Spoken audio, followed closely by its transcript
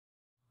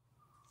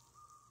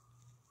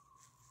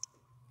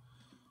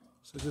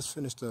So I just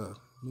finished a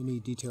mini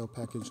detail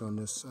package on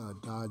this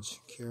Dodge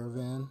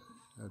Caravan.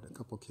 I had a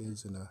couple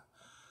kids and a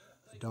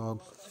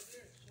dog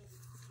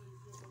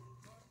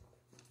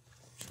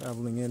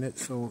traveling in it,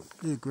 so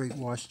did a great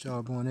wash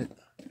job on it.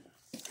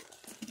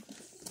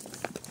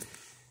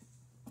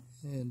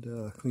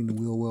 And cleaned the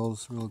wheel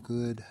wells real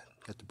good.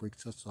 Got the brake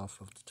dust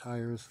off of the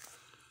tires.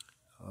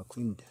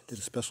 Did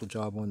a special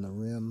job on the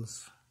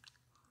rims.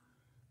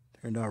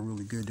 Turned out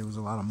really good. There was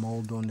a lot of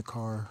mold on the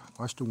car.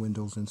 Washed the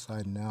windows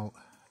inside and out.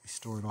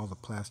 Restored all the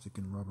plastic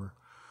and rubber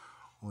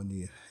on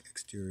the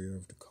exterior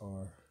of the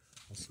car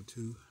also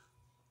too.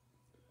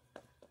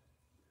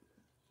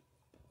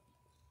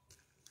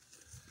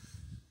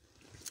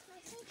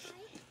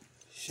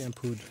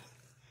 Shampooed.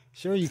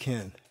 Sure you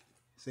can.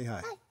 Say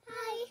hi.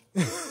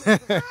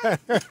 Hi.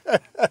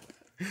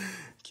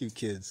 Cute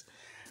kids.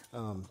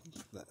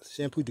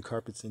 Shampooed the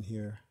carpets in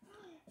here,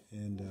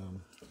 and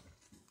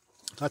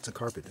lots of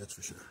carpet, that's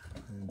for sure.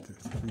 And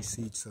 3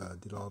 seats,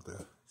 did all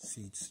the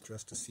seats,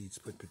 dressed the seats,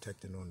 put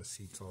protectant on the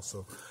seats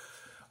also.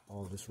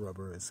 All this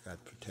rubber has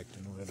got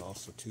protectant on it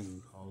also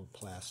too, all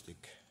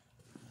plastic.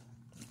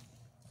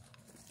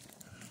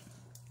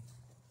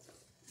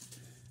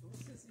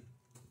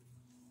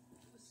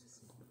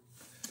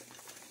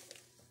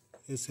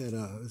 It's had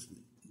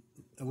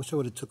I wish I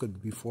would have took a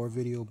before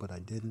video, but I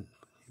didn't.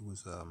 It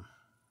was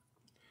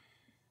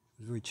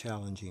very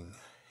challenging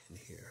in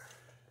here.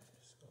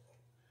 So,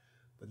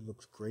 but it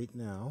looks great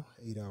now,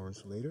 8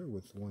 hours later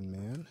with one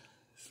man.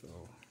 So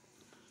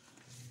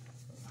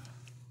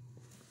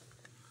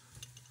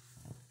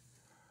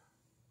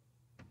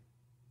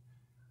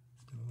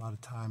spent a lot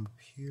of time up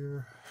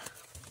here.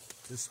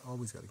 This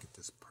always got to get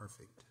this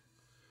perfect.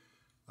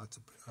 Lots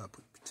of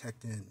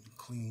protectant,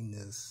 clean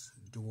this,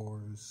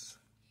 doors,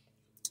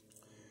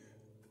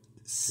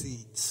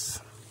 seats.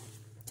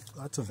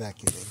 Lots of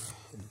vacuuming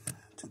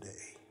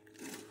today.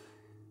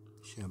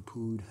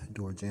 Shampooed,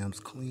 door jambs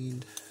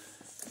cleaned.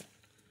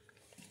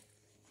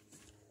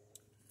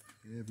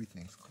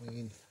 Everything's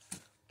clean.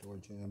 Door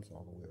jambs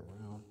all the way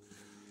around,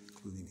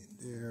 including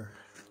in there.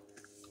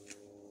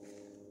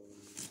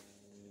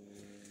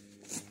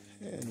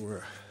 And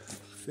we're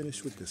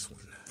finished with this one.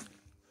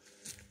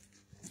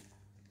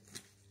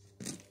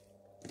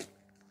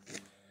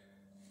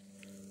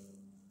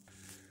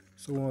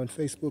 So on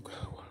Facebook,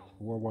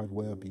 World Wide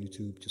Web,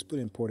 YouTube, just put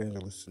in Port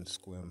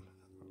Angeles-Sequim.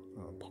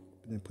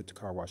 Then put the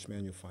car wash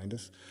man, you'll find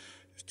us.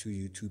 There's 2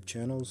 YouTube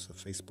channels, a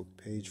Facebook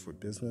page for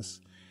business,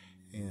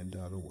 and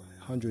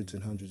hundreds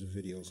and hundreds of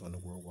videos on the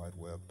World Wide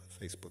Web,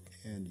 Facebook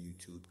and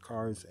YouTube.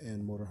 Cars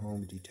and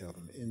motorhome detailed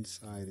them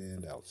inside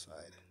and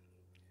outside.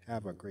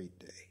 Have a great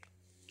day.